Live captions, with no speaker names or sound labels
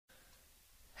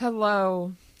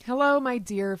Hello. Hello, my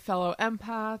dear fellow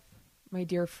empath, my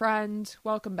dear friend.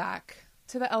 Welcome back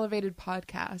to the Elevated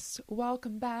Podcast.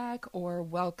 Welcome back, or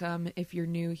welcome if you're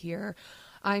new here.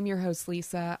 I'm your host,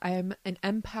 Lisa. I am an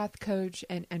empath coach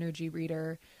and energy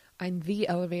reader. I'm the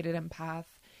Elevated Empath.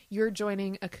 You're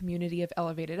joining a community of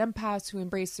elevated empaths who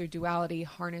embrace their duality,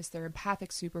 harness their empathic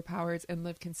superpowers, and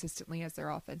live consistently as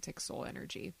their authentic soul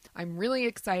energy. I'm really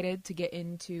excited to get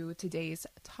into today's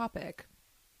topic.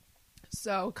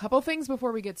 So, a couple things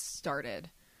before we get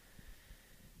started.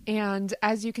 And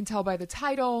as you can tell by the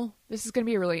title, this is going to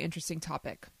be a really interesting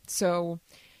topic. So,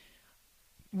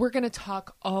 we're going to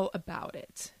talk all about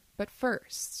it. But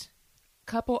first,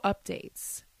 couple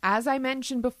updates. As I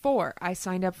mentioned before, I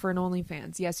signed up for an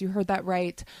OnlyFans. Yes, you heard that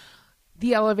right.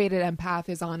 The Elevated Empath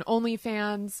is on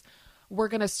OnlyFans. We're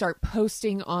going to start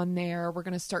posting on there. We're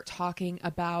going to start talking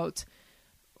about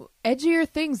edgier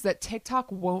things that TikTok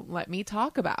won't let me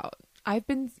talk about.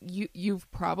 You've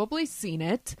probably seen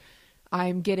it.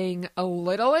 I'm getting a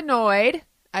little annoyed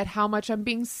at how much I'm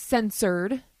being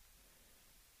censored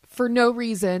for no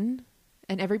reason.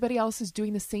 And everybody else is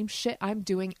doing the same shit I'm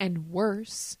doing and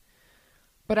worse.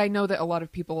 But I know that a lot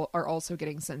of people are also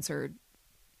getting censored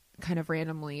kind of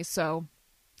randomly. So,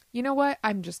 you know what?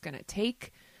 I'm just going to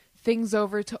take things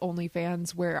over to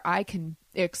OnlyFans where I can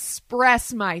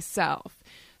express myself.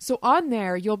 So on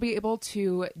there, you'll be able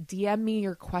to DM me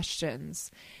your questions,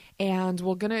 and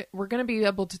we're gonna be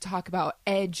able to talk about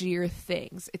edgier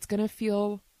things. It's gonna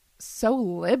feel so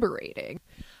liberating.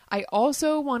 I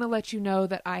also want to let you know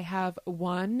that I have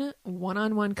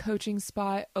one-on-one coaching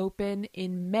spot open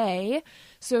in May.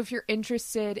 So if you're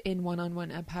interested in one-on-one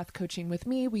empath coaching with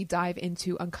me, we dive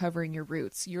into uncovering your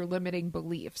roots, your limiting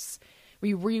beliefs.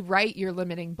 We rewrite your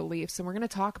limiting beliefs, and we're going to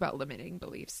talk about limiting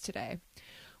beliefs today.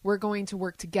 We're going to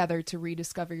work together to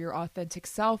rediscover your authentic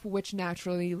self, which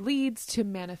naturally leads to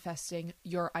manifesting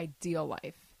your ideal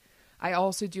life. I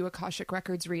also do Akashic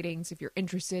Records readings if you're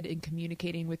interested in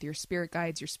communicating with your spirit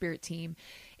guides, your spirit team,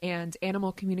 and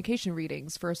animal communication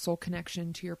readings for a soul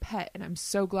connection to your pet. And I'm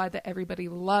so glad that everybody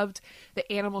loved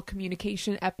the animal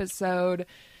communication episode,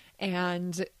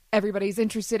 and everybody's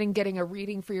interested in getting a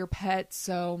reading for your pet.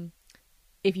 So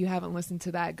if you haven't listened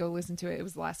to that, go listen to it. It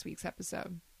was last week's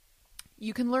episode.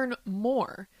 You can learn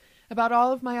more about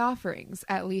all of my offerings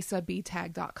at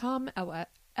lisabtag.com,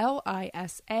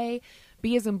 L-I-S-A,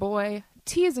 B as in boy,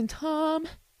 T as in Tom,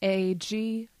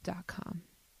 A-G.com.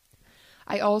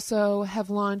 I also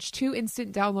have launched 2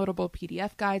 instant downloadable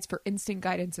PDF guides for instant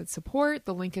guidance and support.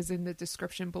 The link is in the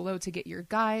description below to get your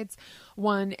guides.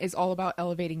 One is all about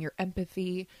elevating your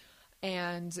empathy,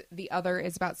 and the other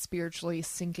is about spiritually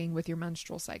syncing with your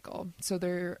menstrual cycle. So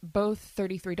they're both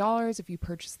 $33. If you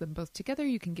purchase them both together,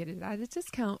 you can get it at a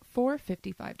discount for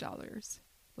 $55.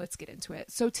 Let's get into it.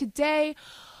 So today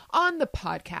on the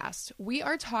podcast, we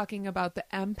are talking about the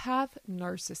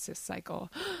Empath-Narcissist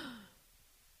cycle.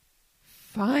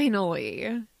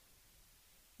 Finally,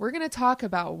 we're going to talk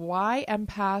about why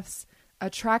empaths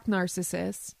attract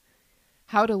narcissists,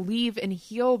 how to leave and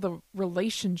heal the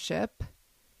relationship,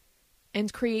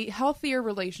 and create healthier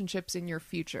relationships in your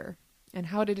future, and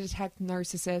how to detect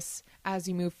narcissists as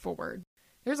you move forward.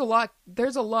 There's a lot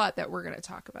that we're going to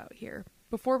talk about here.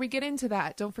 Before we get into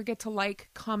that, don't forget to like,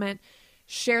 comment,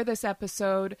 share this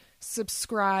episode,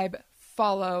 subscribe,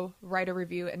 follow, write a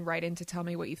review, and write in to tell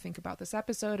me what you think about this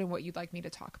episode and what you'd like me to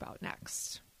talk about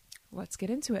next. Let's get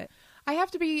into it. I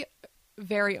have to be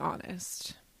very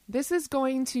honest. This is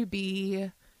going to be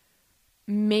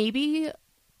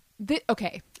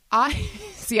okay. I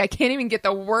can't even get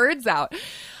the words out.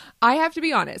 I have to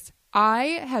be honest. I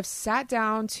have sat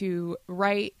down to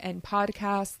write and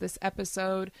podcast this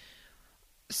episode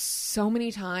so many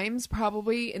times,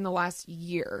 probably in the last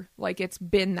year. Like, it's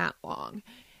been that long.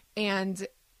 And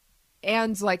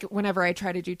like, whenever I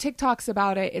try to do TikToks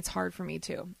about it, it's hard for me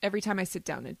too. Every time I sit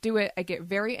down and do it, I get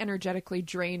very energetically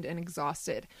drained and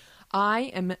exhausted.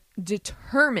 I am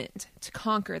determined to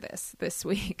conquer this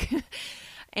week.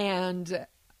 And,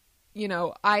 you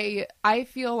know, I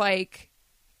feel like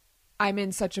I'm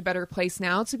in such a better place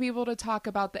now to be able to talk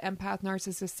about the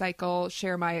empath-narcissist cycle,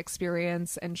 share my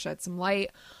experience, and shed some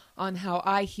light on how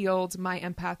I healed my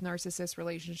empath-narcissist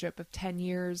relationship of 10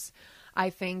 years. I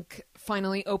think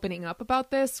finally opening up about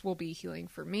this will be healing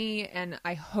for me, and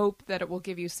I hope that it will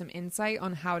give you some insight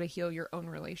on how to heal your own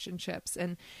relationships.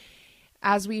 And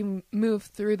as we move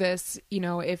through this, you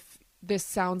know, if this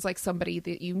sounds like somebody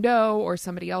that you know, or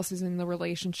somebody else is in the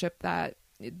relationship that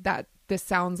this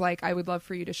sounds like, I would love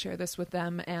for you to share this with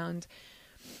them, and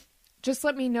just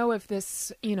let me know if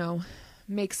this, you know,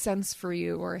 makes sense for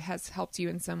you or has helped you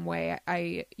in some way,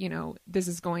 this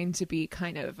is going to be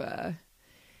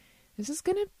this is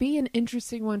going to be an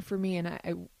interesting one for me,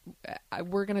 and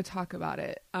we're going to talk about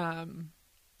it.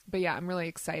 But yeah, I'm really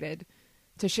excited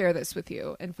to share this with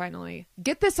you and finally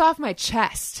get this off my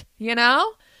chest,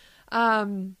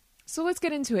 So let's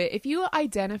get into it. If you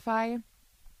identify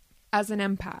as an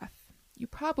empath, you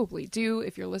probably do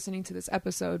if you're listening to this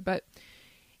episode, but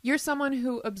you're someone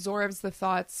who absorbs the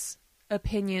thoughts,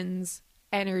 opinions,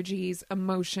 energies,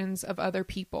 emotions of other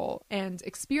people and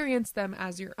experience them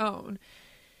as your own.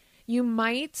 You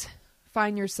might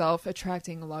find yourself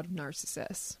attracting a lot of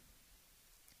narcissists.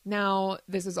 Now,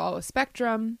 this is all a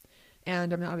spectrum,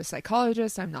 and I'm not a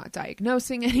psychologist. I'm not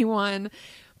diagnosing anyone,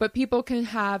 but people can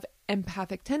have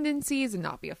empathic tendencies and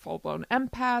not be a full-blown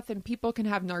empath, and people can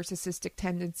have narcissistic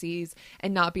tendencies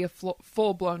and not be a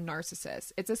full-blown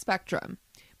narcissist. It's a spectrum.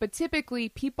 But typically,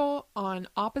 people on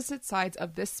opposite sides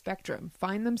of this spectrum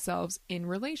find themselves in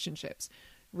relationships,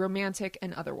 romantic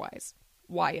and otherwise.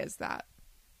 Why is that?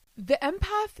 The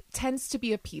empath tends to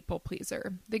be a people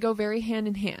pleaser. They go very hand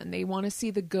in hand. They want to see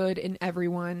the good in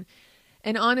everyone.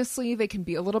 And honestly, they can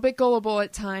be a little bit gullible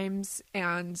at times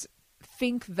and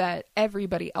think that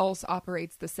everybody else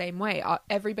operates the same way.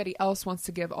 Everybody else wants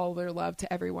to give all their love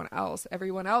to everyone else.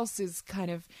 Everyone else is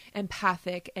kind of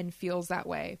empathic and feels that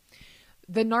way.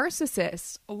 The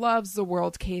narcissist loves the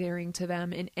world catering to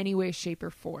them in any way, shape, or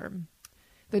form.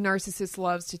 The narcissist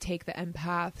loves to take the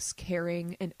empath's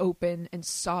caring and open and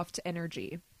soft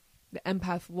energy. The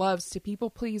empath loves to people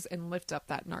please and lift up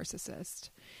that narcissist.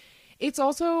 It's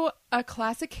also a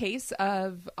classic case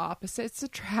of opposites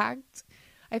attract.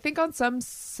 I think on some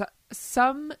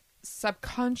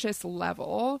subconscious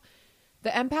level, the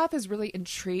empath is really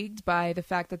intrigued by the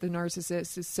fact that the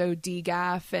narcissist is so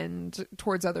degaff and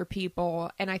towards other people.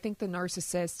 And I think the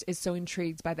narcissist is so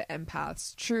intrigued by the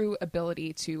empath's true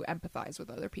ability to empathize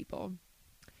with other people.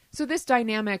 So this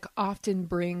dynamic often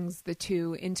brings the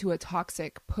two into a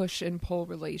toxic push and pull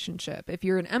relationship. If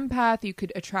you're an empath, you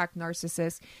could attract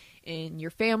narcissists in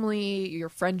your family, your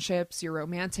friendships, your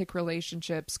romantic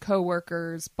relationships,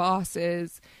 coworkers,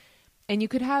 bosses, and you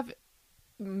could have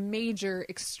major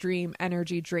extreme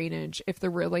energy drainage if the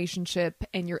relationship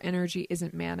and your energy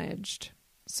isn't managed.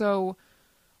 So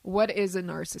what is a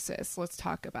narcissist? Let's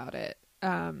talk about it.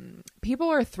 People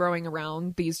are throwing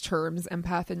around these terms,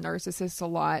 empath and narcissist, a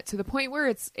lot, to the point where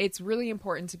it's really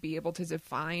important to be able to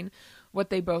define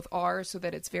what they both are so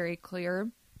that it's very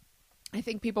clear. I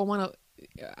think people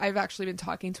I've actually been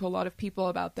talking to a lot of people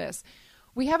about this.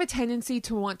 We have a tendency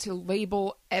to want to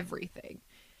label everything.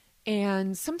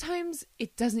 And sometimes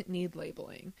it doesn't need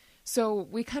labeling. So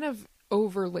we kind of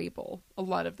over-label a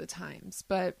lot of the times.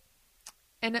 But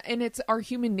and it's our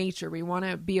human nature. We want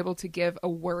to be able to give a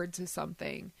word to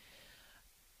something.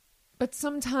 But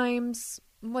sometimes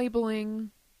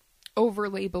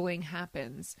over-labeling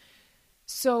happens.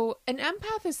 So an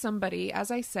empath is somebody, as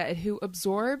I said, who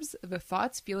absorbs the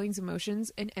thoughts, feelings,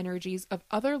 emotions, and energies of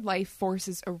other life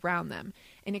forces around them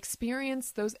and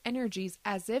experience those energies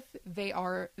as if they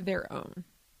are their own,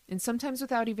 and sometimes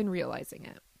without even realizing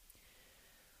it.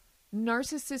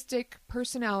 Narcissistic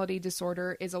personality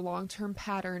disorder is a long-term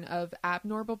pattern of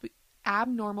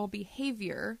abnormal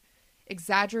behavior,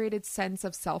 exaggerated sense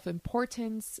of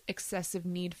self-importance, excessive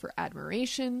need for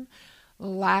admiration,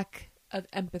 lack of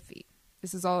empathy.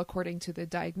 This is all according to the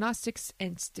Diagnostics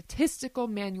and Statistical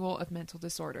Manual of Mental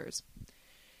Disorders.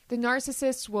 The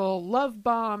narcissist will love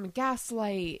bomb,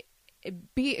 gaslight,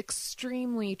 be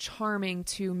extremely charming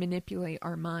to manipulate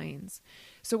our minds.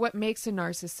 So what makes a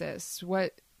narcissist?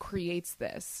 What creates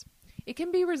this? It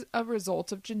can be a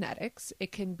result of genetics.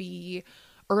 It can be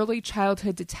early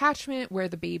childhood detachment where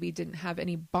the baby didn't have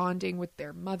any bonding with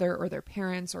their mother or their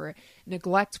parents, or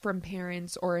neglect from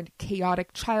parents, or a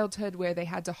chaotic childhood where they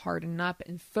had to harden up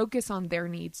and focus on their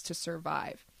needs to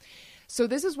survive. So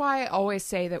this is why I always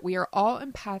say that we are all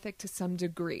empathic to some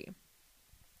degree.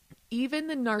 Even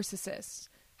the narcissists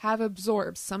have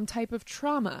absorbed some type of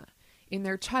trauma in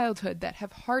their childhood that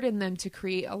have hardened them to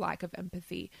create a lack of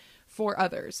empathy for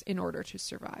others in order to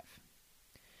survive.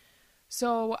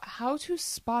 So how to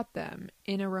spot them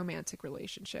in a romantic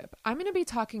relationship. I'm going to be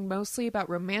talking mostly about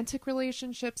romantic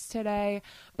relationships today,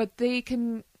 but they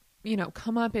can,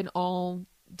 come up in all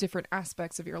different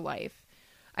aspects of your life.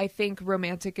 I think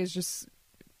romantic is just,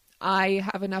 I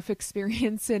have enough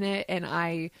experience in it, and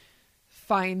I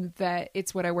find that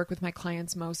it's what I work with my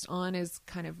clients most on, is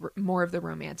kind of more of the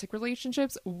romantic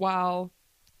relationships. While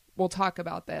we'll talk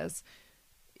about this,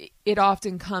 it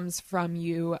often comes from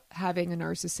you having a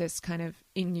narcissist kind of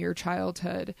in your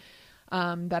childhood.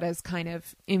 that has kind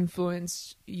of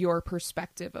influenced your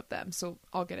perspective of them. So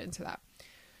I'll get into that.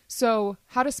 So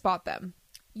how to spot them.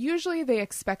 Usually they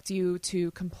expect you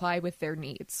to comply with their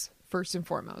needs, first and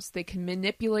foremost. They can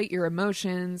manipulate your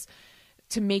emotions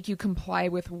to make you comply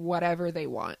with whatever they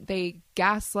want. They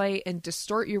gaslight and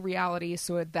distort your reality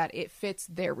so that it fits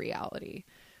their reality.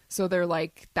 So they're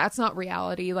like, that's not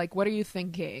reality. Like, what are you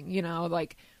thinking? You know,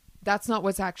 like, that's not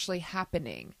what's actually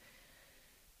happening.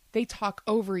 They talk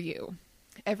over you.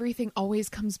 Everything always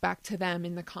comes back to them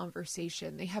in the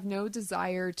conversation. They have no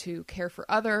desire to care for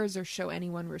others or show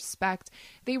anyone respect.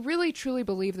 They really truly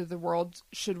believe that the world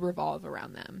should revolve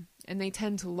around them. And they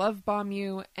tend to love bomb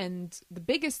you. And the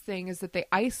biggest thing is that they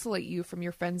isolate you from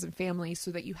your friends and family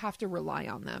so that you have to rely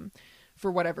on them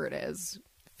for whatever it is,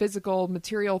 physical,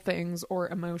 material things, or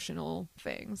emotional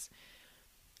things.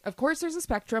 Of course, there's a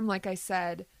spectrum. Like I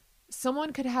said,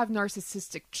 someone could have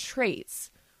narcissistic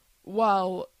traits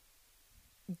while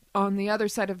on the other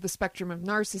side of the spectrum of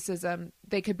narcissism,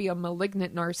 they could be a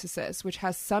malignant narcissist, which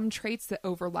has some traits that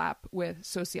overlap with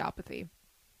sociopathy.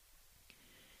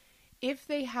 If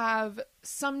they have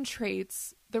some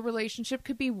traits, the relationship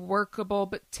could be workable,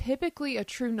 but typically a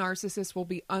true narcissist will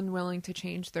be unwilling to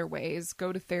change their ways,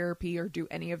 go to therapy, or do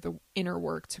any of the inner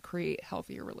work to create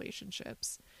healthier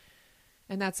relationships.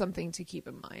 And that's something to keep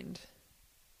in mind.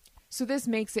 So this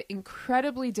makes it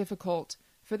incredibly difficult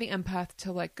for the empath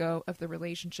to let go of the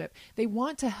relationship. They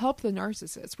want to help the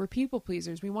narcissist. We're people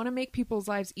pleasers. We want to make people's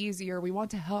lives easier. We want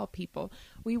to help people.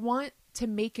 We want to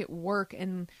make it work,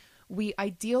 and we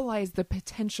idealize the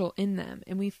potential in them,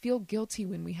 and we feel guilty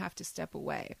when we have to step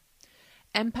away.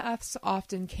 Empaths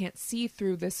often can't see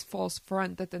through this false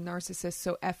front that the narcissist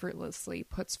so effortlessly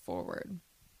puts forward.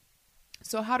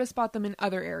 So how to spot them in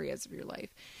other areas of your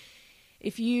life?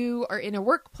 If you are in a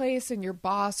workplace and your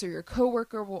boss or your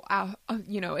coworker will,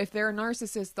 if they're a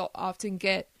narcissist, they'll often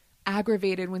get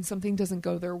aggravated when something doesn't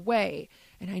go their way.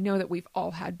 And I know that we've all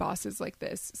had bosses like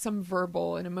this, some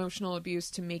verbal and emotional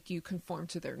abuse to make you conform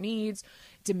to their needs,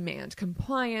 demand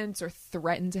compliance, or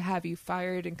threaten to have you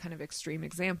fired in kind of extreme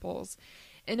examples.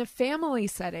 In a family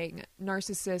setting,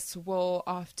 narcissists will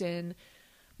often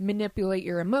manipulate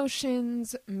your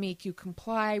emotions, make you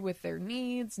comply with their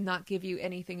needs, not give you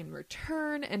anything in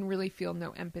return, and really feel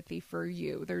no empathy for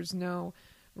you. There's no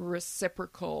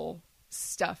reciprocal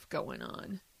stuff going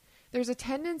on. There's a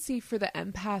tendency for the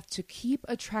empath to keep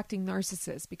attracting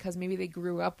narcissists because maybe they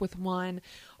grew up with one,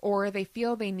 or they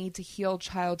feel they need to heal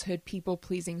childhood people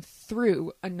pleasing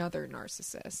through another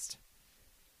narcissist.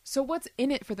 So what's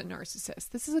in it for the narcissist?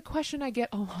 This is a question I get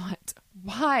a lot.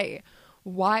 Why?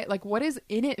 Like, what is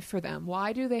in it for them?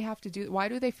 Why do they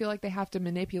feel like they have to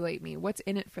manipulate me? What's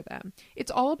in it for them? It's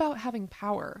all about having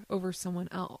power over someone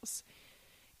else.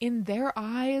 In their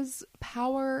eyes,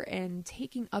 power and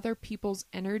taking other people's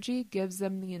energy gives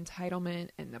them the entitlement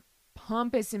and the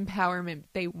pompous empowerment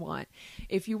they want.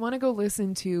 If you want to go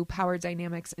listen to Power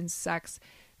Dynamics in Sex,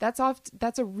 that's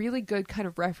a really good kind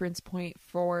of reference point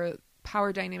for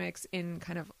power dynamics in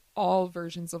kind of all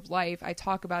versions of life. I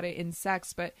talk about it in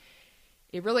sex, but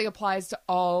it really applies to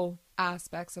all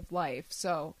aspects of life.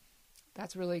 So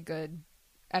that's a really good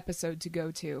episode to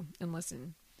go to and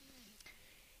listen.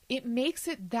 It makes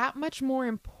it that much more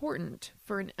important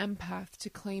for an empath to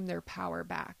claim their power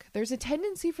back. There's a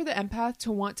tendency for the empath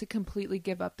to want to completely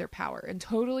give up their power and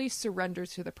totally surrender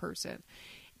to the person.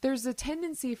 There's a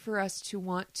tendency for us to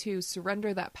want to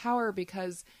surrender that power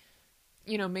because,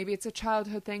 maybe it's a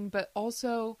childhood thing, but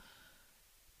also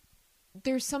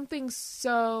there's something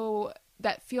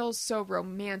that feels so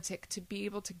romantic to be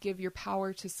able to give your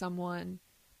power to someone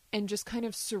and just kind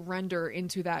of surrender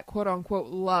into that quote unquote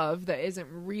love that isn't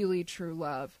really true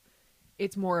love.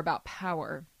 It's more about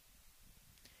power.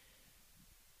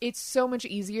 It's so much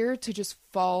easier to just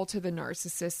fall to the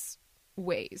narcissist's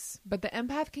ways, but the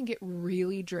empath can get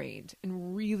really drained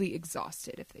and really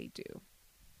exhausted if they do.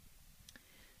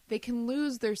 They can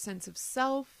lose their sense of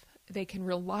self. They can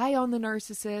rely on the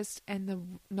narcissist, and the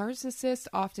narcissist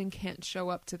often can't show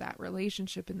up to that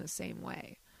relationship in the same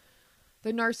way.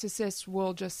 The narcissist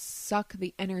will just suck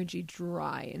the energy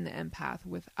dry in the empath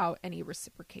without any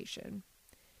reciprocation.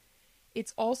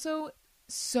 It's also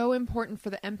so important for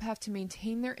the empath to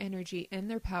maintain their energy and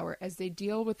their power as they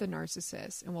deal with the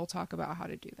narcissist, and we'll talk about how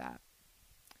to do that.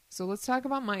 So let's talk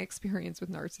about my experience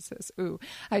with narcissists. Ooh,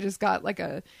 I just got like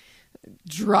a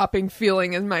dropping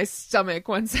feeling in my stomach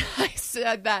once I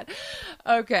said that.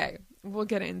 Okay, we'll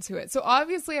get into it. So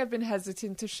obviously I've been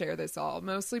hesitant to share this all,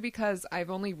 mostly because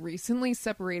I've only recently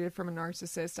separated from a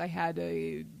narcissist I had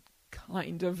a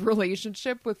kind of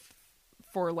relationship with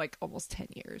for like almost 10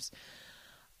 years.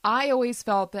 I always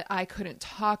felt that I couldn't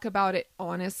talk about it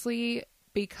honestly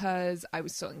because I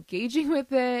was still engaging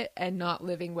with it and not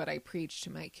living what I preach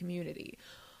to my community.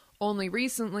 Only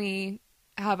recently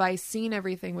have I seen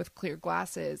everything with clear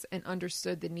glasses and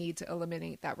understood the need to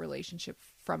eliminate that relationship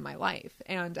from my life.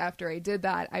 And after I did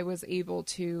that, I was able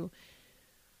to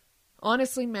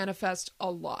honestly manifest a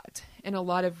lot and a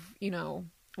lot of,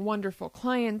 wonderful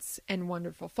clients and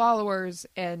wonderful followers.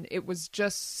 And it was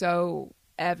just so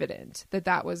evident that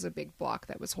that was a big block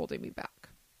that was holding me back.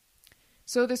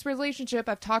 So this relationship,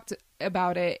 I've talked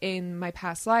about it in my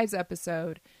past lives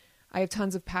episode. I have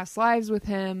tons of past lives with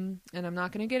him, and I'm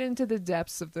not going to get into the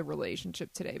depths of the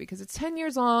relationship today because it's 10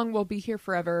 years long. We'll be here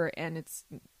forever, and it's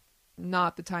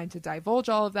not the time to divulge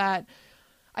all of that.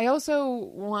 I also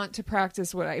want to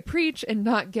practice what I preach and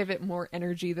not give it more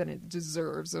energy than it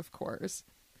deserves, of course.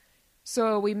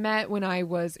 So we met when I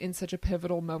was in such a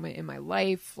pivotal moment in my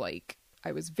life. Like,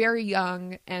 I was very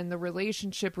young, and the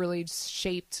relationship really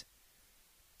shaped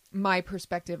my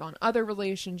perspective on other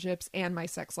relationships and my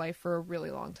sex life for a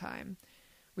really long time.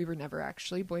 We were never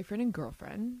actually boyfriend and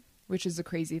girlfriend, which is a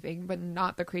crazy thing, but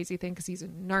not the crazy thing because he's a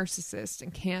narcissist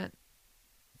and can't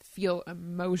feel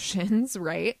emotions,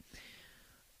 right?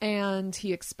 And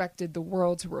he expected the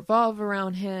world to revolve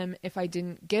around him. If I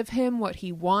didn't give him what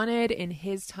he wanted in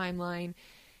his timeline,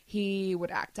 he would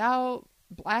act out,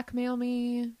 blackmail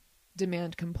me,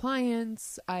 demand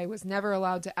compliance. I was never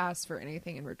allowed to ask for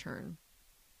anything in return.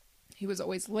 He was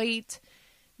always late,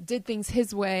 did things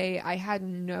his way. I had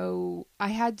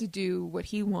to do what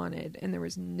he wanted, and there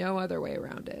was no other way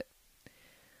around it.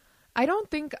 I don't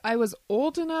think I was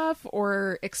old enough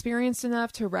or experienced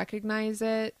enough to recognize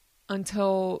it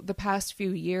until the past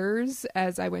few years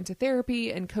as I went to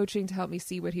therapy and coaching to help me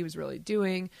see what he was really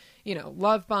doing.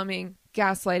 Love bombing,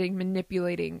 gaslighting,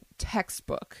 manipulating,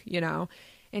 textbook,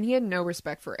 and he had no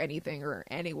respect for anything or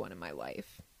anyone in my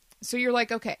life. So you're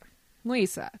like, okay,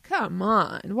 Lisa, come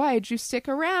on. Why'd you stick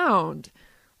around?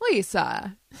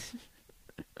 Lisa.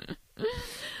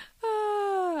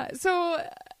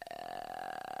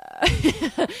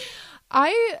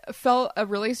 I felt a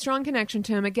really strong connection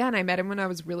to him. Again, I met him when I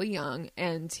was really young,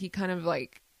 and he kind of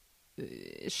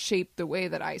shaped the way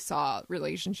that I saw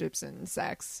relationships and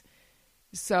sex.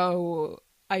 So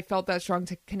I felt that strong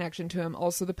connection to him.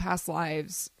 Also, the past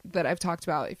lives that I've talked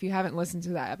about. If you haven't listened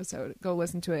to that episode, go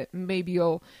listen to it. Maybe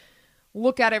you'll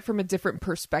look at it from a different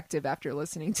perspective after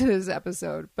listening to this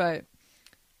episode. But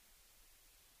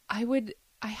I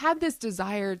had this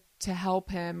desire to help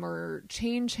him or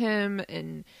change him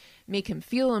and make him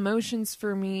feel emotions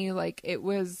for me. Like, it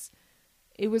was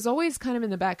always kind of in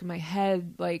the back of my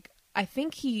head. Like, I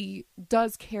think he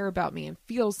does care about me and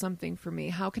feels something for me.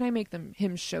 How can I make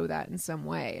him show that in some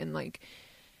way? And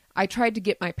I tried to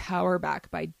get my power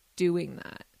back by doing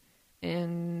that,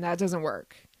 and that doesn't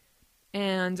work.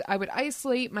 And I would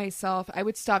isolate myself. I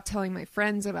would stop telling my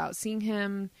friends about seeing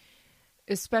him,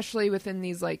 especially within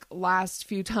these last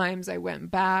few times I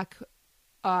went back.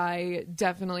 I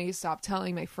definitely stopped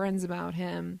telling my friends about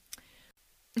him.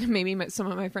 Maybe some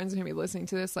of my friends are going to be listening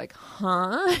to this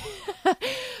huh?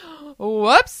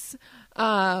 Whoops.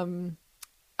 I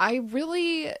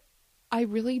really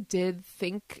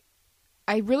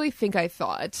think I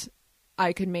thought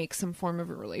I could make some form of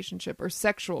a relationship or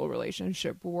sexual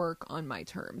relationship work on my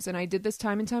terms. And I did this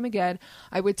time and time again.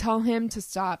 I would tell him to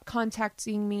stop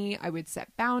contacting me. I would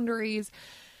set boundaries.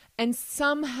 And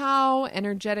somehow,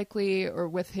 energetically or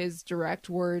with his direct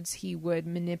words, he would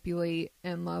manipulate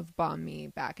and love bomb me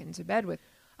back into bed with.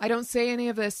 I don't say any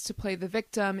of this to play the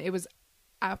victim. It was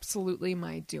absolutely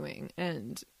my doing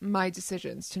and my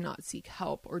decisions to not seek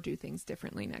help or do things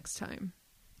differently next time.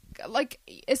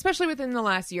 Especially within the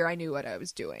last year, I knew what I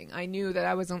was doing. I knew that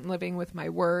I wasn't living with my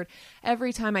word.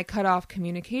 Every time I cut off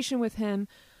communication with him,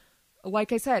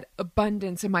 like I said,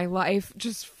 abundance in my life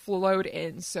just flowed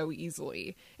in so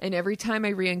easily. And every time I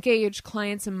re-engaged,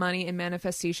 clients and money and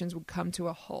manifestations would come to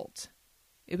a halt.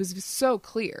 It was so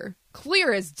clear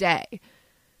as day.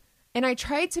 And I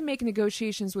tried to make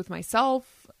negotiations with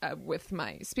myself, with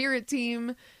my spirit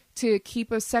team, to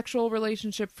keep a sexual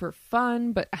relationship for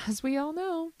fun. But as we all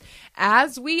know,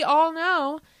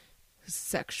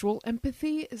 sexual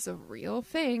empathy is a real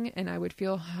thing. And I would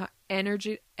feel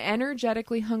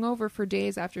energetically hungover for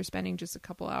days after spending just a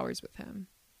couple hours with him.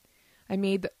 I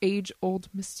made the age-old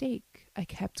mistake. I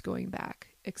kept going back,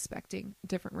 expecting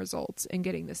different results and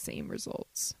getting the same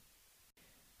results.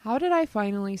 How did I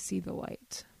finally see the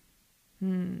light?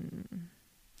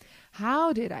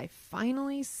 How did I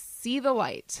finally see the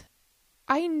light?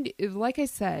 Like I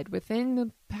said, within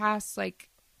the past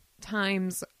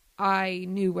times, I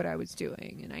knew what I was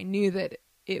doing, and I knew that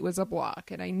it was a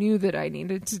block, and I knew that I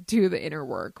needed to do the inner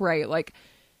work, right? Like,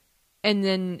 and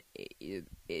then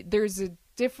there's a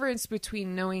difference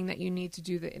between knowing that you need to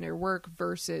do the inner work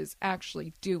versus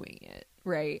actually doing it,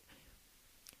 right?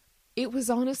 It was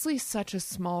honestly such a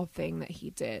small thing that he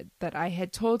did that I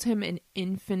had told him an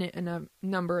infinite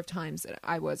number of times that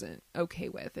I wasn't okay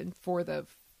with. And for the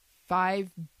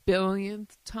 5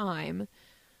 billionth time,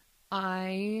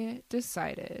 I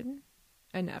decided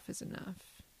enough is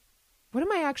enough. What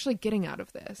am I actually getting out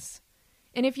of this?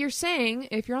 And if you're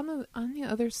on the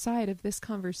other side of this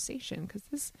conversation,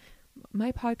 because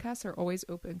my podcasts are always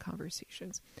open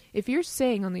conversations. If you're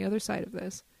saying on the other side of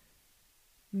this,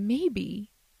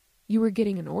 maybe you were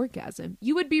getting an orgasm,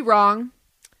 you would be wrong.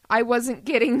 I wasn't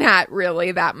getting that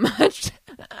really that much.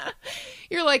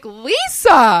 You're like,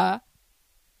 Lisa!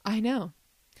 I know.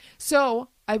 So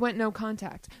I went no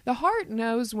contact. The heart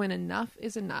knows when enough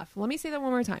is enough. Let me say that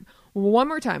one more time.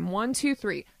 1, 2,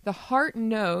 3. The heart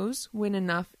knows when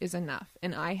enough is enough.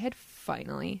 And I had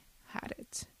finally had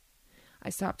it. I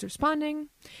stopped responding.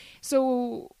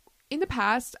 So in the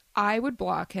past, I would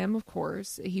block him, of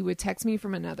course. He would text me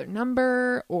from another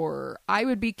number, or I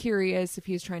would be curious if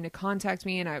he was trying to contact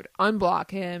me, and I would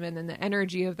unblock him. And then the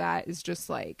energy of that is just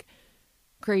like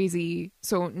crazy.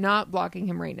 So not blocking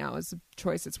him right now is a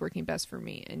choice that's working best for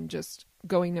me, and just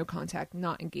going no contact,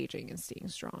 not engaging, and staying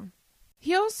strong.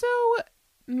 He also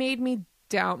made me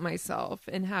doubt myself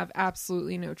and have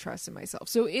absolutely no trust in myself.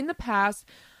 So in the past,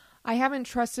 I haven't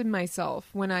trusted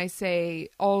myself when I say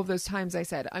all of those times I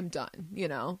said, I'm done,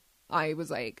 I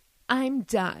was like, I'm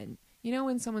done.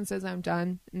 When someone says I'm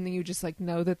done and then you just like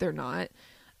know that they're not.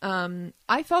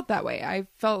 I felt that way. I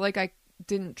felt like I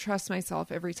didn't trust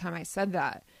myself every time I said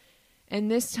that. And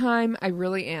this time I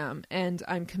really am. And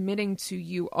I'm committing to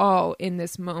you all in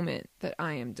this moment that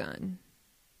I am done.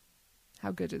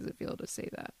 How good does it feel to say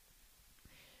that?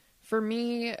 For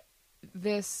me,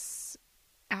 this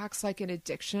acts like an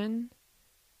addiction.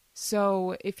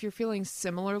 So if you're feeling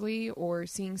similarly or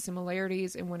seeing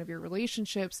similarities in one of your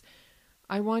relationships,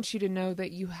 I want you to know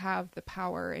that you have the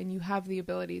power and you have the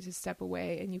ability to step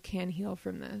away, and you can heal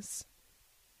from this.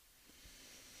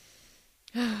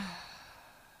 I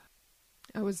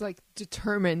was like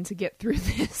determined to get through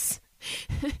this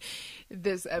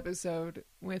episode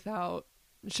without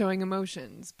showing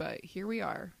emotions, but here we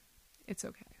are. It's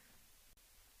okay.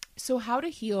 So how to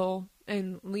heal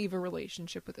and leave a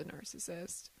relationship with a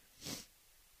narcissist?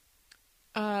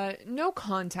 No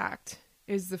contact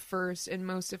is the first and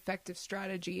most effective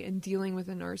strategy in dealing with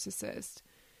a narcissist.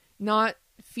 Not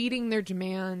feeding their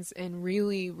demands and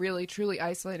really, really, truly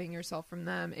isolating yourself from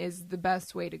them is the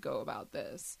best way to go about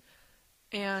this.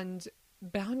 And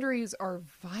boundaries are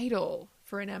vital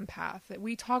for an empath.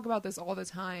 We talk about this all the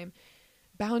time.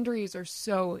 Boundaries are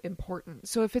so important.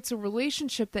 So if it's a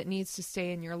relationship that needs to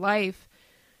stay in your life,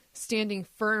 standing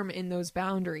firm in those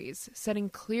boundaries, setting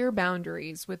clear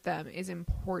boundaries with them is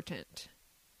important.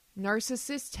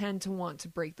 Narcissists tend to want to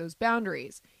break those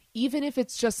boundaries, even if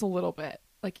it's just a little bit.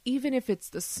 Like, even if it's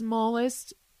the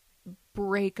smallest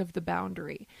break of the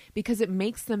boundary, because it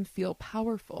makes them feel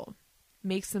powerful,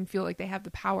 makes them feel like they have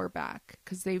the power back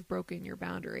because they've broken your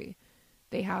boundary.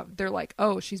 They're like,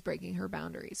 oh, she's breaking her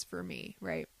boundaries for me,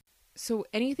 right? So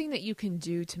anything that you can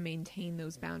do to maintain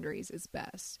those boundaries is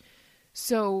best.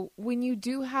 So when you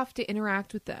do have to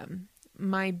interact with them,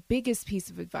 my biggest piece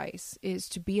of advice is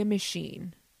to be a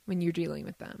machine when you're dealing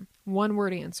with them.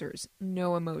 1-word answers,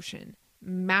 no emotion.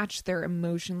 Match their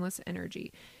emotionless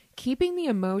energy. Keeping the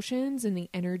emotions and the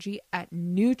energy at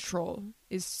neutral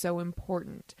is so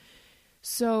important.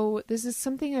 So this is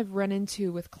something I've run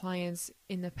into with clients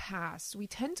in the past. We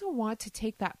tend to want to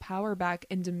take that power back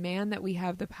and demand that we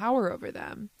have the power over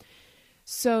them.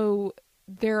 So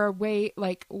there are we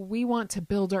want to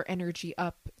build our energy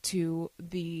up to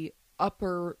the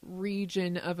upper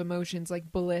region of emotions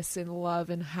like bliss and love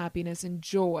and happiness and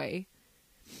joy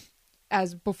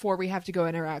as before we have to go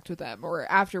interact with them or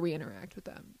after we interact with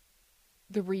them.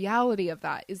 The reality of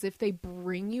that is if they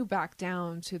bring you back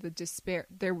down to the despair,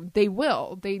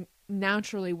 they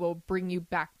naturally will bring you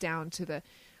back down to the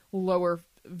lower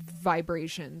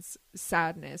vibrations,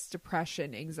 sadness,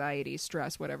 depression, anxiety,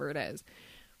 stress, whatever it is.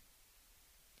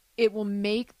 It will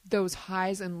make those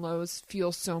highs and lows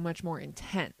feel so much more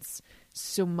intense.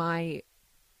 So my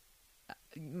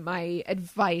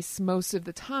advice most of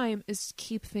the time is to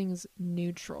keep things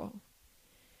neutral.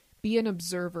 Be an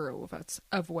observer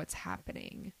of what's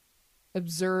happening.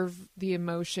 Observe the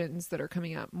emotions that are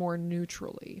coming up more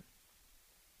neutrally.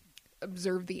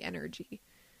 Observe the energy.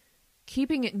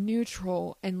 Keeping it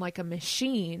neutral and like a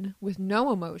machine with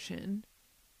no emotion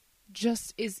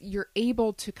just is you're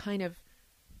able to kind of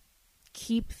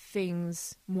keep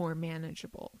things more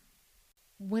manageable.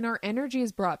 When our energy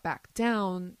is brought back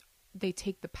down, they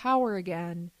take the power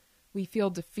again, we feel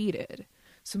defeated.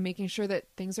 So making sure that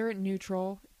things are at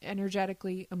neutral,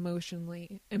 energetically,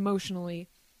 emotionally,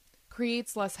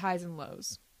 creates less highs and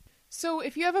lows. So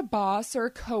if you have a boss or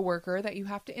a coworker that you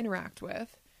have to interact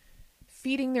with,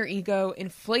 feeding their ego,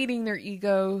 inflating their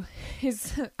ego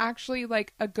is actually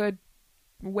like a good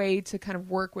way to kind of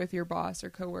work with your boss or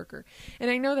coworker. And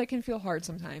I know that can feel hard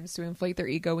sometimes to inflate their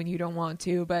ego when you don't want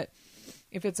to, but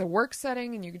if it's a work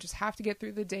setting and you just have to get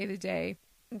through the day to day,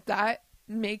 that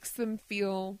makes them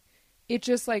feel, it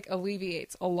just like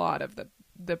alleviates a lot of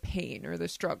the pain or the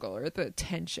struggle or the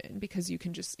tension, because you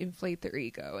can just inflate their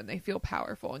ego and they feel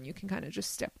powerful and you can kind of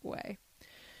just step away.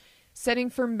 Setting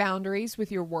firm boundaries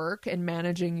with your work and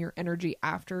managing your energy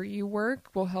after you work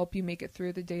will help you make it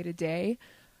through the day to day.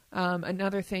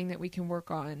 Another thing that we can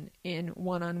work on in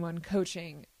one-on-one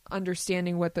coaching,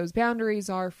 understanding what those boundaries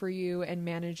are for you and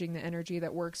managing the energy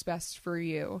that works best for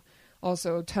you.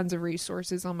 Also, tons of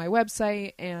resources on my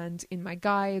website and in my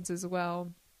guides as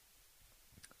well.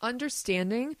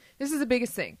 Understanding, this is the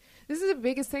biggest thing.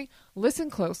 Listen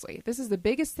closely. This is the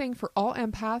biggest thing for all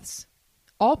empaths,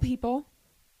 all people.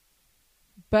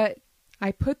 But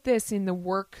I put this in the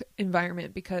work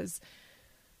environment because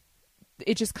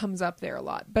it just comes up there a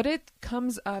lot. But it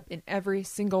comes up in every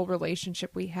single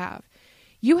relationship we have.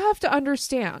 You have to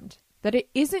understand that it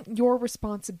isn't your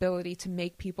responsibility to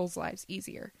make people's lives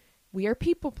easier. We are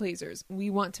people pleasers. We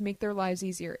want to make their lives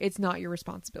easier. It's not your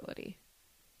responsibility.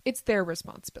 It's their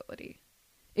responsibility.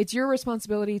 It's your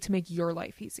responsibility to make your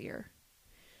life easier.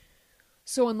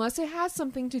 So unless it has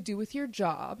something to do with your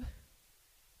job,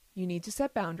 you need to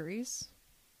set boundaries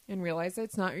and realize that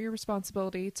it's not your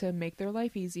responsibility to make their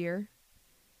life easier.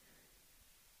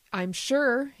 I'm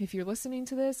sure if you're listening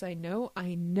to this, I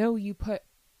know you put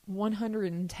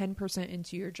 110%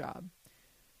 into your job.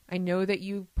 I know that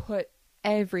you put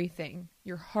everything,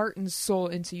 your heart and soul,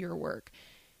 into your work.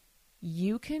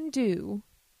 You can do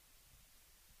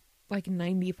like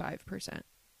 95%.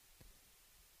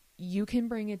 You can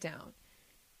bring it down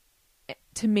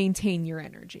to maintain your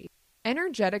energy.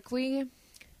 Energetically,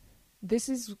 this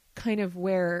is kind of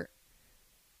where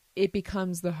it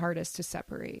becomes the hardest to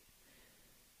separate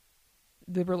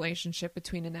the relationship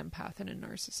between an empath and a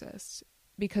narcissist,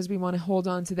 because we want to hold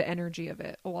on to the energy of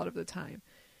it a lot of the time.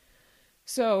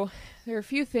 So there are a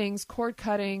few things: cord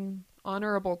cutting,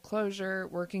 honorable closure,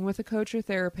 working with a coach or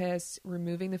therapist,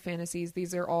 removing the fantasies.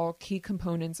 These are all key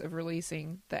components of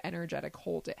releasing the energetic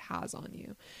hold it has on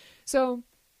you. So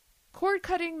cord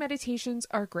cutting meditations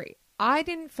are great. I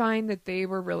didn't find that they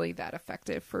were really that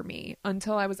effective for me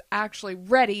until I was actually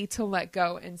ready to let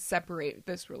go and separate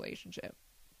this relationship.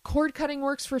 Cord cutting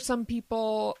works for some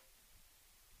people.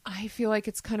 I feel like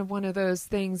it's kind of one of those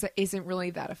things that isn't really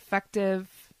that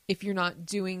effective if you're not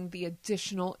doing the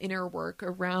additional inner work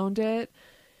around it,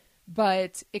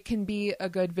 but it can be a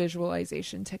good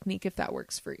visualization technique if that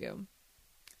works for you.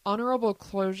 Honorable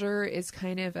closure is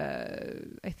kind of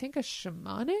I think a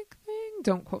shamanic thing.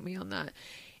 Don't quote me on that.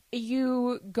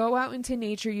 You go out into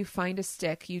nature, you find a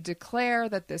stick, you declare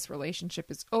that this relationship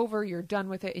is over, you're done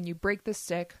with it, and you break the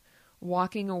stick,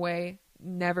 walking away,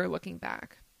 never looking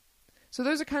back. So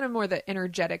those are kind of more the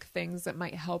energetic things that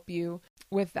might help you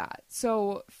with that.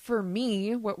 So for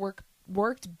me, what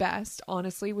worked best,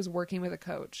 honestly, was working with a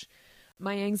coach.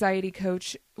 My anxiety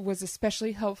coach was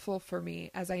especially helpful for me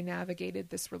as I navigated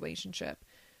this relationship.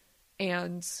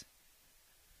 And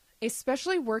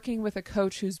especially working with a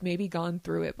coach who's maybe gone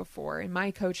through it before, and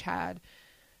my coach had.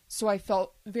 So I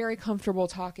felt very comfortable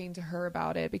talking to her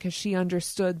about it because she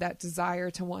understood that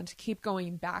desire to want to keep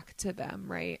going back to them,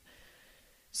 right?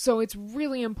 So it's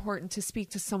really important to speak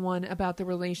to someone about the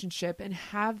relationship and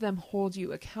have them hold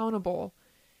you accountable.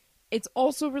 It's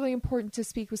also really important to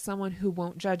speak with someone who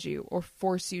won't judge you or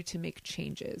force you to make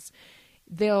changes.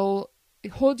 They'll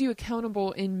hold you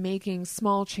accountable in making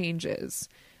small changes.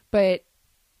 But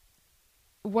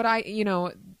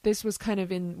this was kind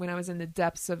of when I was in the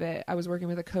depths of it, I was working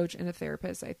with a coach and a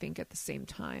therapist, I think, at the same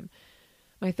time.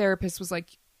 My therapist was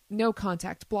like, no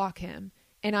contact, block him.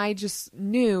 And I just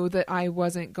knew that I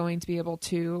wasn't going to be able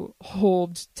to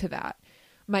hold to that.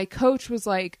 My coach was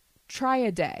like, try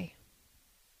a day.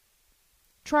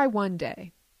 Try one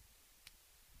day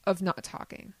of not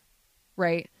talking,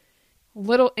 right?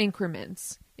 Little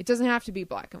increments. It doesn't have to be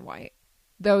black and white,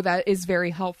 though that is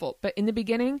very helpful. But in the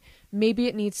beginning, maybe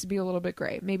it needs to be a little bit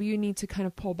gray. Maybe you need to kind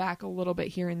of pull back a little bit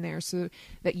here and there so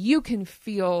that you can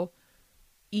feel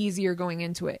easier going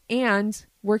into it. And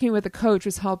working with a coach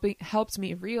helped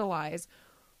me realize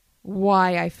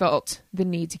why I felt the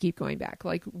need to keep going back.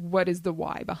 Like, what is the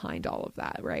why behind all of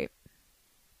that, right?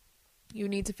 You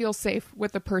need to feel safe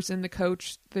with the person, the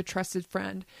coach, the trusted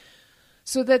friend,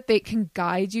 so that they can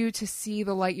guide you to see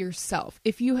the light yourself.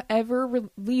 If you ever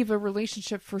leave a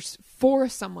relationship for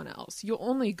someone else, you'll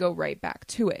only go right back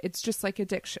to it. It's just like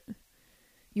addiction.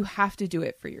 You have to do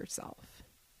it for yourself.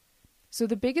 So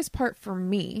the biggest part for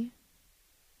me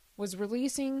was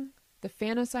releasing the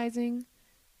fantasizing,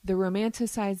 the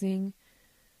romanticizing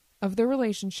of the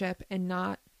relationship, and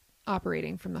not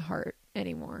operating from the heart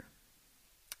anymore.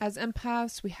 As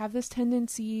empaths, we have this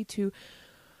tendency to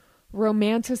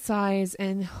romanticize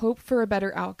and hope for a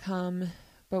better outcome,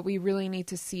 but we really need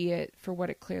to see it for what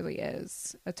it clearly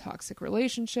is, a toxic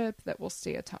relationship that will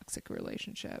stay a toxic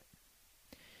relationship.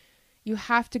 You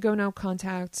have to go no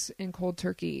contact and cold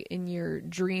turkey in your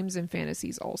dreams and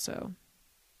fantasies also.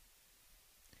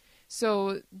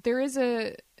 So there's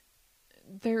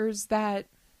that,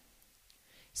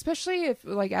 especially if,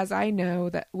 like, as I know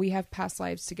that we have past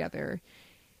lives together,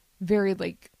 very,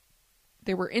 like,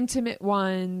 they were intimate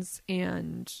ones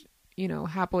and, you know,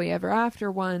 happily ever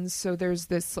after ones. So there's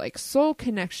this like soul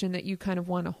connection that you kind of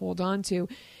want to hold on to.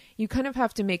 You kind of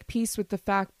have to make peace with the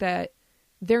fact that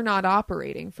they're not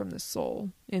operating from the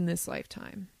soul in this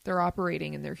lifetime. They're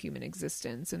operating in their human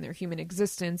existence, and their human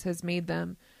existence has made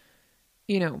them,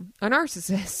 you know, a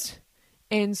narcissist.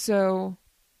 And so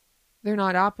they're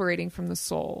not operating from the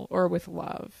soul or with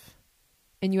love.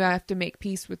 And you have to make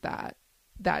peace with that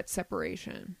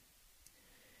separation.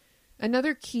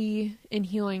 Another key in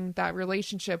healing that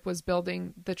relationship was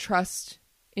building the trust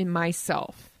in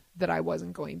myself that I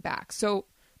wasn't going back. So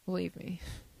believe me,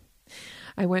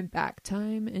 I went back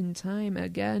time and time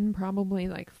again, probably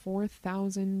like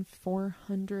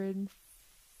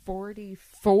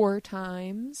 4,444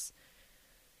 times.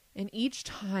 And each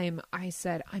time I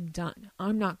said, I'm done.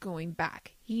 I'm not going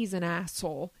back. He's an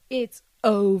asshole. It's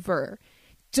over.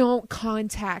 Don't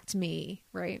contact me,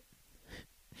 right?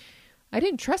 I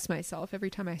didn't trust myself every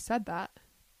time I said that.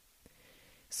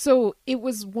 So it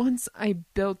was once I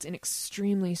built an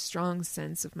extremely strong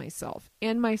sense of myself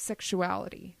and my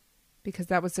sexuality, because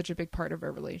that was such a big part of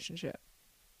our relationship.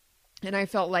 And I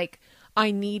felt like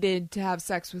I needed to have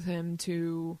sex with him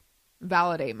to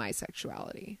validate my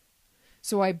sexuality.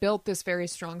 So I built this very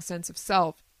strong sense of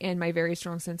self and my very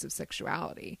strong sense of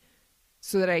sexuality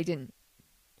so that I didn't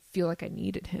feel like I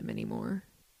needed him anymore.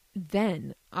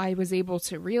 Then I was able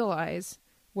to realize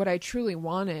what I truly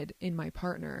wanted in my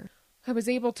partner. I was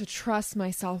able to trust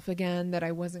myself again that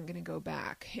I wasn't going to go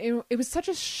back. It was such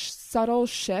a subtle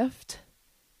shift,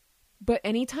 but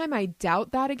anytime I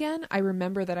doubt that again, I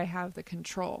remember that I have the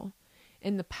control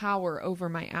and the power over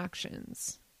my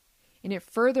actions. And it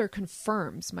further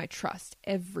confirms my trust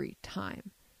every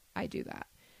time I do that.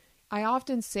 I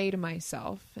often say to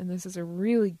myself, and this is a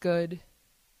really good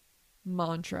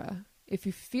mantra, if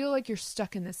you feel like you're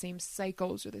stuck in the same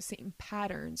cycles or the same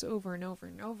patterns over and over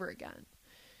and over again,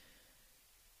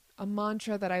 a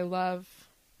mantra that I love,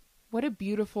 what a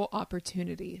beautiful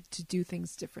opportunity to do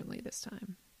things differently this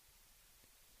time.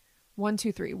 1,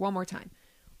 2, 3, one more time.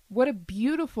 What a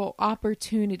beautiful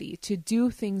opportunity to do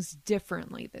things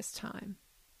differently this time.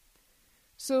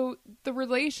 So the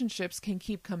relationships can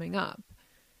keep coming up.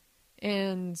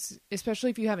 And especially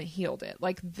if you haven't healed it,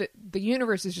 like the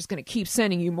universe is just going to keep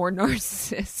sending you more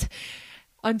narcissists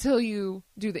until you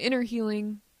do the inner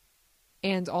healing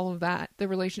and all of that. The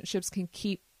relationships can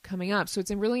keep coming up. So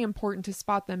it's really important to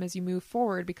spot them as you move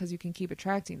forward, because you can keep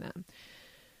attracting them.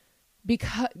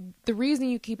 Because the reason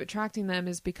you keep attracting them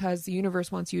is because the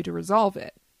universe wants you to resolve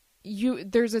it.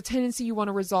 There's a tendency you want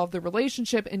to resolve the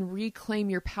relationship and reclaim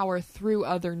your power through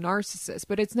other narcissists,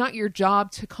 but it's not your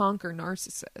job to conquer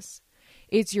narcissists.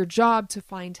 It's your job to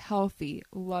find healthy,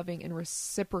 loving, and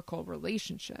reciprocal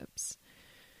relationships.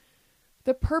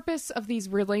 The purpose of these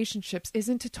relationships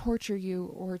isn't to torture you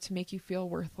or to make you feel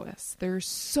worthless. There's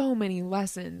so many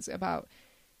lessons about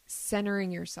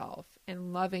centering yourself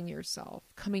and loving yourself,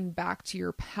 coming back to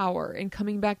your power and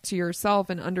coming back to yourself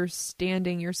and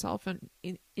understanding yourself in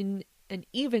an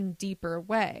even deeper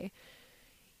way.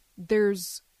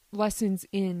 There's lessons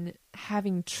in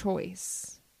having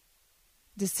choice,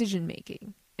 decision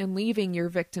making, and leaving your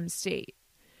victim state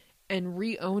and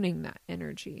re-owning that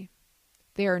energy.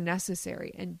 They are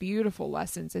necessary and beautiful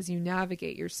lessons as you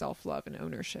navigate your self-love and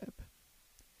ownership.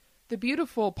 The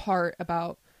beautiful part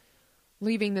about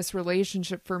leaving this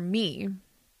relationship for me,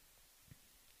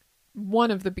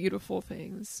 one of the beautiful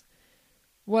things,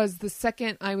 was the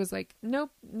second I was like,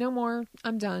 nope, no more,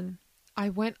 I'm done. I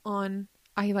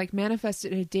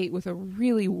manifested a date with a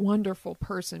really wonderful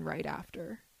person right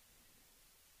after.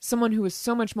 someone who was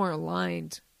so much more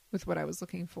aligned with what I was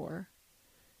looking for.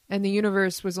 And the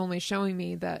universe was only showing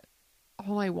me that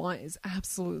all I want is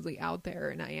absolutely out there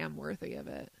and I am worthy of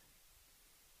it.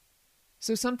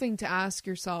 So something to ask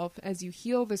yourself as you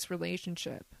heal this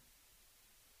relationship.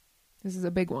 This is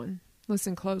a big one.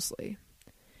 Listen closely.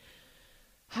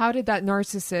 How did that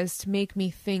narcissist make me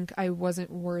think I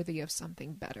wasn't worthy of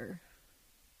something better?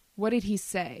 What did he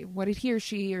say? What did he or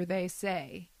she or they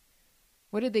say?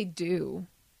 What did they do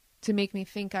to make me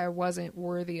think I wasn't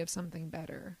worthy of something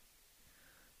better?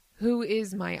 Who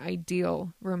is my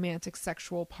ideal romantic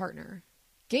sexual partner?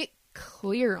 Get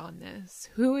clear on this.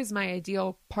 Who is my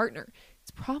ideal partner?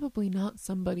 It's probably not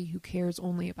somebody who cares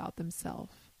only about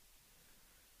themselves.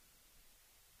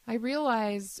 I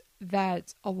realized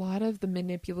that a lot of the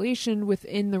manipulation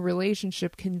within the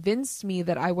relationship convinced me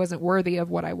that I wasn't worthy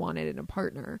of what I wanted in a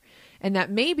partner, and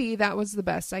that maybe that was the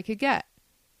best I could get.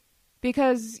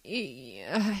 Because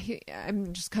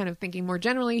I'm just kind of thinking more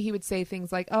generally, he would say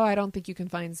things like, oh, I don't think you can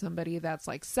find somebody that's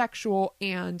like sexual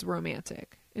and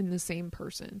romantic in the same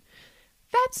person.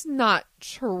 That's not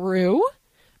true,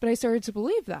 but I started to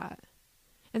believe that.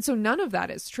 And so none of that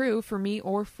is true for me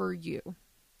or for you.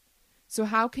 So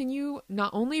how can you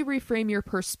not only reframe your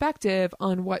perspective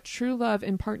on what true love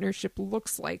and partnership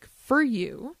looks like for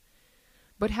you,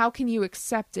 but how can you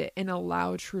accept it and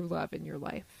allow true love in your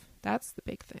life? That's the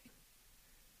big thing,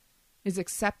 is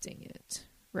accepting it,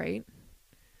 right?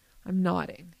 I'm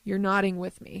nodding. You're nodding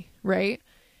with me, right?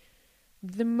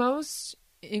 The most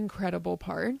incredible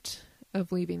part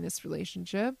of leaving this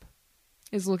relationship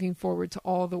is looking forward to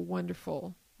all the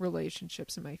wonderful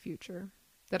relationships in my future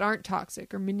that aren't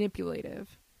toxic or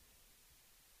manipulative,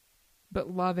 but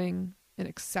loving and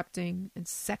accepting and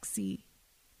sexy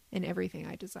and everything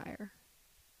I desire.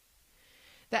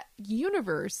 That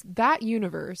universe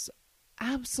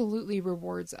absolutely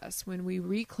rewards us when we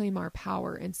reclaim our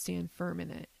power and stand firm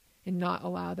in it and not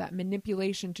allow that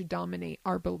manipulation to dominate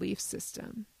our belief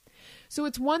system. So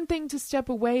it's one thing to step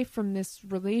away from this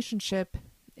relationship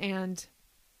and,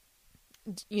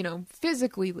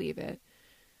 physically leave it.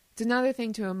 It's another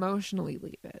thing to emotionally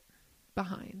leave it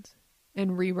behind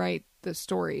and rewrite the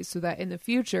story so that in the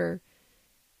future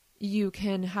you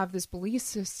can have this belief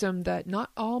system that not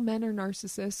all men are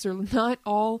narcissists, or not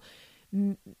all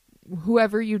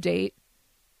whoever you date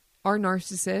are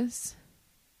narcissists.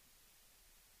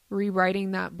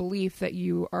 Rewriting that belief that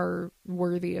you are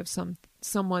worthy of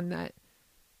someone that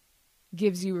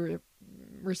gives you a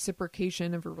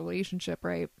reciprocation of a relationship,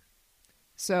 right?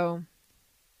 So,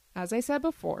 as I said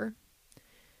before,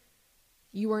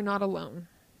 you are not alone.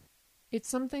 It's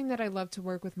something that I love to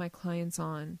work with my clients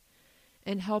on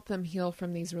and help them heal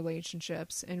from these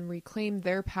relationships and reclaim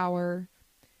their power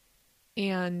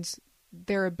and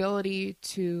their ability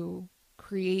to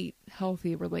create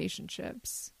healthy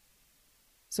relationships.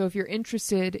 So if you're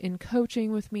interested in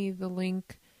coaching with me, the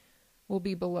link will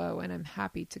be below, and I'm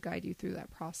happy to guide you through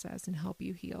that process and help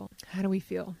you heal. How do we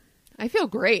feel? I feel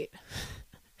great.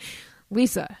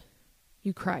 Lisa,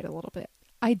 you cried a little bit.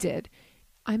 I did.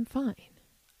 I'm fine.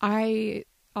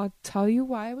 I'll tell you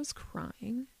why I was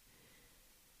crying.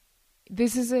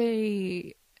 This is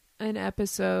an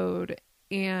episode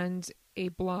and a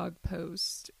blog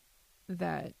post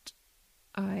that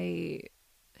I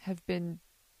have been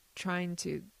trying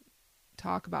to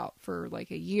talk about for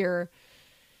like a year,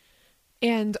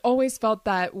 and always felt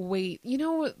that weight, you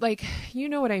know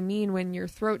what I mean when your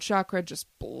throat chakra just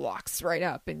blocks right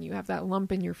up and you have that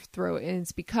lump in your throat, and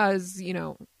it's because,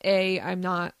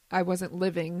 I wasn't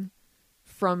living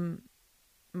from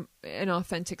an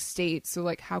authentic state. So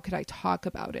like, how could I talk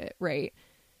about it? Right.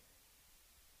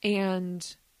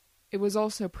 And it was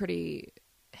also pretty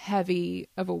heavy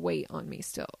of a weight on me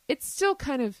still. It's still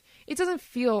it doesn't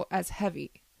feel as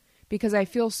heavy because I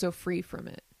feel so free from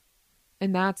it.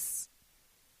 And that's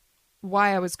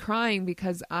why I was crying,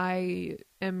 because I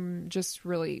am just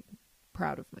really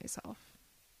proud of myself.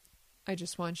 I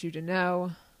just want you to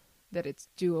know that it's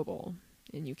doable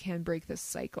and you can break this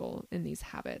cycle and these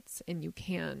habits, and you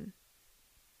can.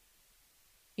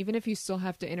 Even if you still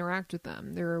have to interact with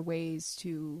them, there are ways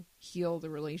to heal the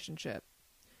relationship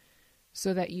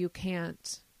so that you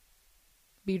can't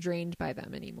be drained by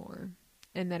them anymore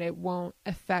and that it won't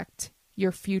affect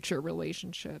your future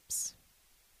relationships.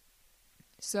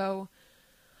 So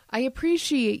I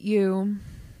appreciate you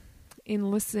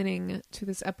in listening to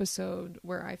this episode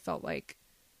where I felt like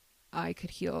I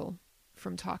could heal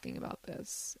from talking about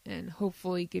this and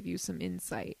hopefully give you some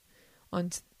insight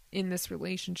in this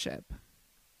relationship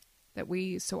that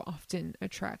we so often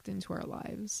attract into our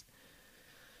lives.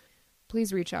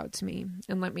 Please reach out to me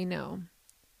and let me know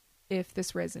if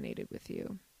this resonated with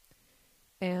you.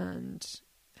 and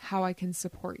how I can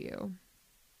support you.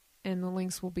 And the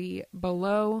links will be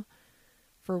below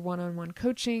for one-on-one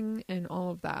coaching and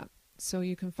all of that. So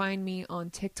you can find me on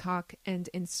TikTok and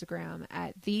Instagram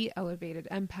at The Elevated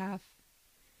Empath.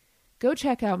 Go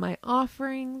check out my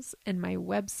offerings and my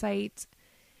website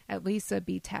at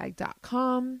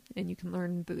lisabtag.com, and you can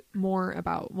learn more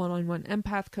about one-on-one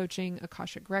empath coaching,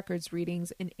 Akashic Records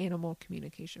readings, and animal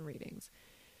communication readings.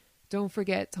 Don't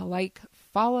forget to like,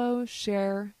 follow,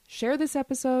 share this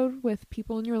episode with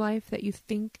people in your life that you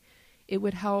think it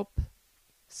would help.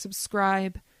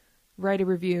 Subscribe, write a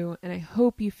review, and I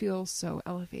hope you feel so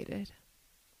elevated.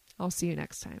 I'll see you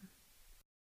next time.